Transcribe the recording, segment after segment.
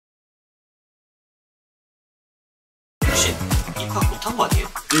혹시 입학 못한 거 아니에요?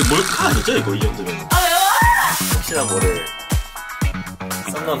 이거 몰카 아니죠 이거 이 정도면? 혹시나 뭐를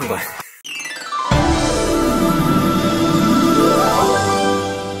썸나는 거 아니에요?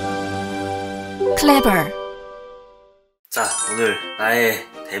 클레버. 자, 오늘 나의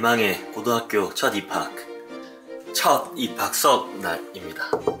대망의 고등학교 첫 입학 수업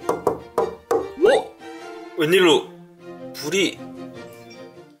날입니다. 웬일로 불이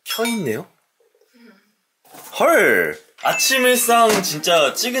켜있네요? 헐! 아침일상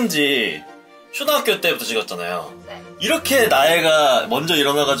진짜 찍은지 초등학교 때부터 찍었잖아요. 네. 이렇게 나애가 먼저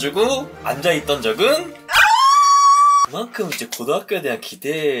일어나가지고 앉아있던 적은 그만큼 이제 고등학교에 대한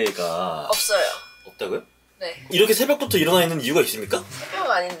기대가 없어요. 없다고요? 네. 이렇게 새벽부터 일어나 있는 이유가 있습니까? 새벽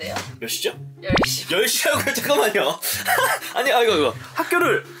아닌데요? 몇 시죠? 10시. 10시라고요? 잠깐만요. 아니, 이거.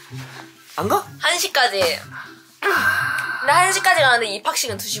 학교를 안 가? 1시까지예요. 근데 1시까지 가는데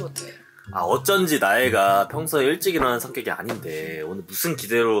입학식은 2시부터예요. 아, 어쩐지 나애가 평소에 일찍 일어나는 성격이 아닌데 오늘 무슨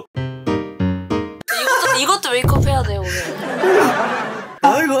기대로 이것도 메이크업 해야 돼요, 오늘.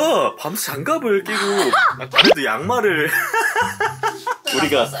 나애가 밤새 장갑을 끼고 그래도 양말을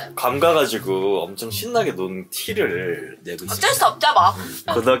우리가 괌 가가지고 엄청 신나게 논 티를 내고 있어요. 어쩔 수 없죠, 뭐.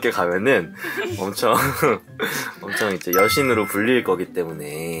 고등학교 가면은 엄청 이제 여신으로 불릴 거기 때문에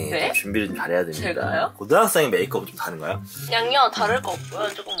네? 준비를 좀 잘해야 됩니다. 제가요? 고등학생 메이크업은 좀 다른가요? 그냥요, 다를 거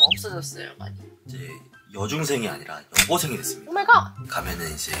없고요. 조금 없어졌어요, 많이. 이제 여중생이 아니라 여고생이 됐습니다. 오마이갓!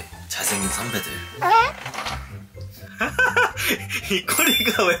 가면은 이제 잘생긴 선배들. 이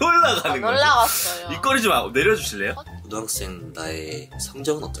꼬리가 왜 올라가는 안 거야? 올라갔어요. 이 꼬리 좀 내려주실래요? 고등학생 나의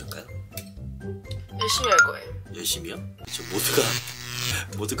성적은 어떨까요? 열심히 할 거예요. 열심히요? 저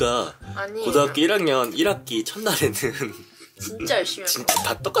모두가 아니. 고등학교 1학년 1학기 첫날에는 진짜 열심히 할 거예요. 진짜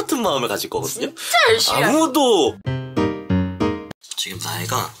다 똑같은 마음을 가질 거거든요? 진짜 열심히 할 거예요. 아무도 지금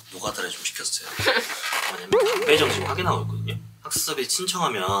나이가 노가다를 좀 시켰어요. 뭐냐면 답배정 지금 확인하고 있거든요. 학습에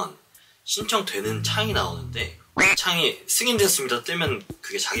신청하면 신청되는 창이 나오는데 창이 승인되었습니다 뜨면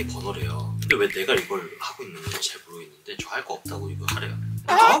그게 자기 번호래요. 근데 왜 내가 이걸 하고 있는 건지 잘 모르겠는데 저 할 거 없다고 이거 하래요.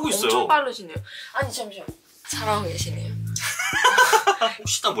 다 하고 있어요. 엄청 빠르시네요. 아니 잠시만. 잘하고 계시네요.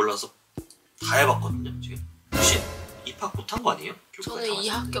 혹시나 몰라서 다 해봤거든요 지금. 혹시 입학 못한 거 아니에요? 저는 이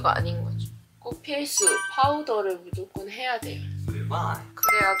학교가 아닌 거죠. 꼭 필수 파우더를 무조건 해야 돼요. 왜만?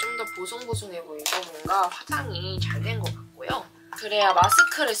 그래야 좀 더 보송보송해 보이고 뭔가 화장이 잘 된 것 같고요. 그래야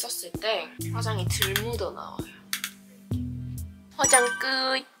마스크를 썼을 때 화장이 덜 묻어 나와요. 화장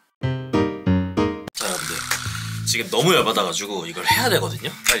끝. 자, 여러분들 지금 너무 열받아가지고 이걸 해야 되거든요.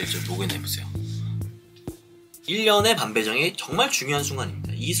 빨리 좀 로그인해보세요. 1년의 반배정이 정말 중요한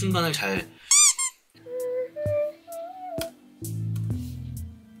순간입니다. 이 순간을 잘...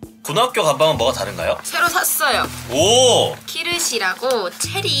 고등학교 가방은 뭐가 다른가요? 새로 샀어요. 오! 키르시라고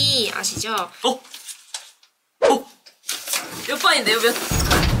체리 아시죠? 몇 번인데요? 몇?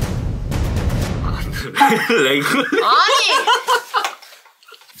 랭글? 아니!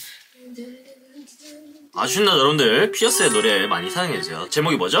 아쉽나 여러분들 피어스의 노래 많이 사랑해주세요.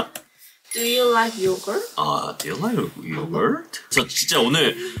 제목이 뭐죠? Do you like yogurt? 아, Do you like yogurt? 저 진짜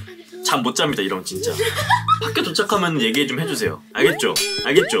오늘 잠 못 잡니다 이러면 진짜. 학교 도착하면 얘기 좀 해주세요. 알겠죠?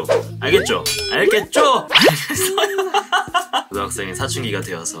 알겠죠? 알겠죠? 알겠죠? 알겠어요. 고등학생이 사춘기가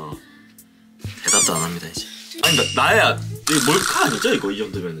되어서 대답도 안 합니다 이제. 아니 나야 이거 몰카 아니죠 이거 이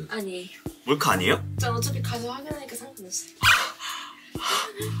정도면은? 아니에요. 몰카 아니에요? 전 어차피 가서 확인하니까 상관없어요.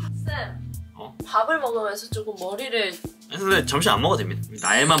 쌤, 밥을 먹으면서 조금 머리를... 근데 점심 안 먹어도 됩니다.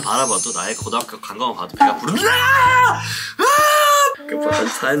 나애만 바라봐도 나애가 고등학교 간 거만 봐도 배가 부릅니다.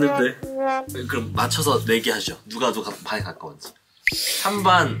 끝까지 다 했는데. 그럼 맞춰서 내기하죠. 누가 반에 가까운지.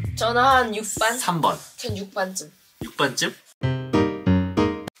 3반. 저는 한 6반? 3번. 전 6반쯤. 6반쯤?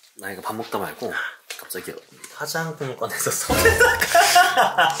 나애가 밥 먹다 말고 갑자기 화장품을 꺼내서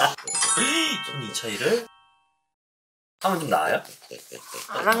손에다가 좀 이 차이를 하면 좀 나아요?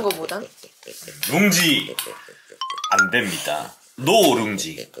 안 한 거보단? 룽지 안 됩니다.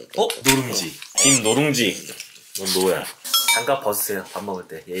 노룽지. 노룽지. 김노룽지. 넌 노야. 장갑 벗으세요. 밥 먹을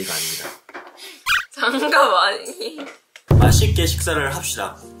때 예의가 아닙니다. 장갑 아니. 맛있게 식사를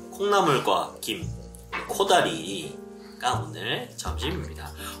합시다. 콩나물과 김, 코다리가 오늘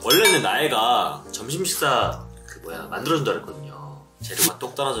점심입니다. 원래는 나애가 점심 식사 만들어준다 그랬거든요. 재료가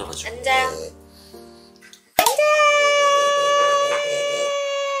똑 떨어져가지고. 앉아.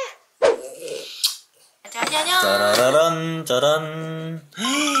 짜라라란 짜란.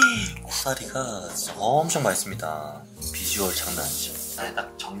 코다리가 엄청 맛있습니다. 비주얼 장난 아니죠. 나애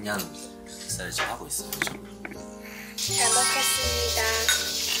딱 정량 식사를 지금 하고 있어요. 잘 먹겠습니다.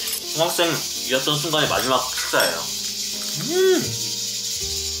 중학생이었던 순간의 마지막 식사예요.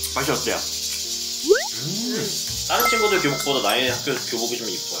 맛이 어때요? 다른 친구들 교복보다 나의 학교 교복이 좀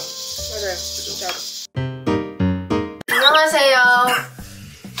이뻐요. 맞아요. 그죠? 진짜로. 안녕하세요.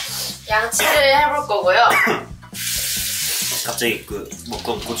 양치를 해볼 거고요. 갑자기 그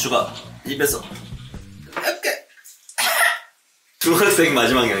먹던 고추가 입에서 이렇게. 중학생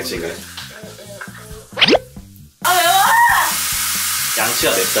마지막 양치인가요? 아 매워!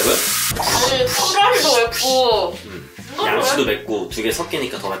 양치가 맵다고요? 아니 콩가루도 맵고 양치도 맵고 두 개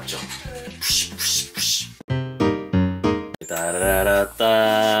섞이니까 더 맵죠. 푸시 푸시 푸시. 따라라따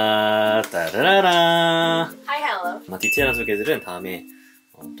따라라라. Hi, hello. 아마 디테일한 소개들은 다음에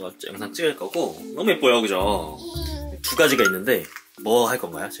또 영상 찍을 거고. 너무 예뻐요, 그죠? 두 가지가 있는데 뭐 할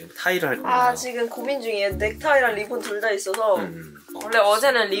건가요? 지금 타이를 할 건가요? 아 지금 고민 중이에요. 넥타이랑 리본 둘 다 있어서 원래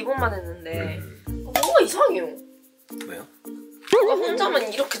어제는 리본만 했는데 뭔가 이상해요. 왜요? 뭔가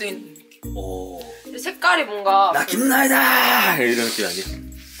혼자만 이렇게 돼 있는 느낌. 오. 색깔이 뭔가 나 김나이다! 이런 느낌 아니에요?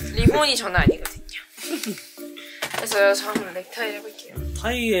 리본이 장난 아니거든요. 그래서 저 한번 넥타이 해볼게요.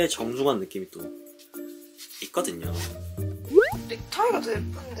 타이의 정중한 느낌이 또 있거든요. 넥타이가 더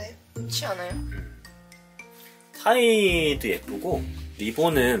예쁜데 그렇지 않아요? 타이도 예쁘고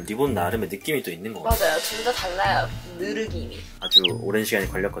리본은 리본 나름의 느낌이 또 있는 것 같아요. 맞아요. 둘 다 달라요. 느르김이. 아주 오랜 시간이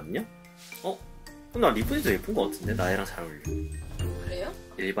걸렸거든요. 나 리본이 더 예쁜 것 같은데? 나이랑 잘 어울려. 그래요?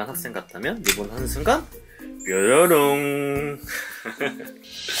 일반 학생 같다면 리본 하는 순간 뾰로롱.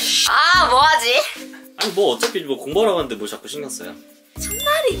 아 뭐하지? 아니 뭐 어차피 뭐 공부하러 가는데 뭐 자꾸 신경 써요.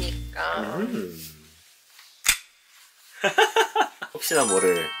 첫날이니까. 혹시나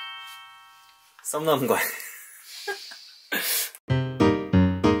모를 썸남과.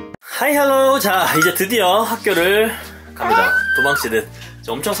 하이 할로. 자 이제 드디어 학교를 갑니다. 도망치듯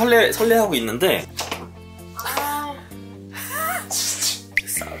엄청 설레하고 있는데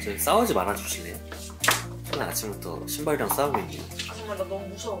싸우지 말아주시네. 오늘 아침부터 신발이랑 싸우고 있네요. 정말 나 너무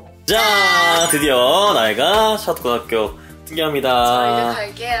무서워. 자 드디어 나이가 첫 고등학교 등교합니다. 저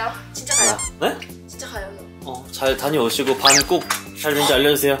이제 갈게요. 진짜 가요? 네? 진짜 가요. 잘 다녀오시고 반 꼭 잘 된지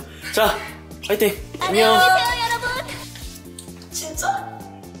알려주세요. 자 화이팅. 안녕. 여러분. 진짜?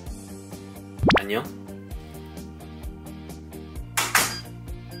 안녕.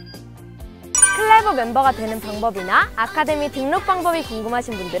 클레버 멤버가 되는 방법이나 아카데미 등록 방법이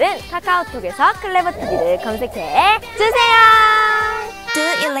궁금하신 분들은 카카오톡에서 클레버TV를 검색해 주세요.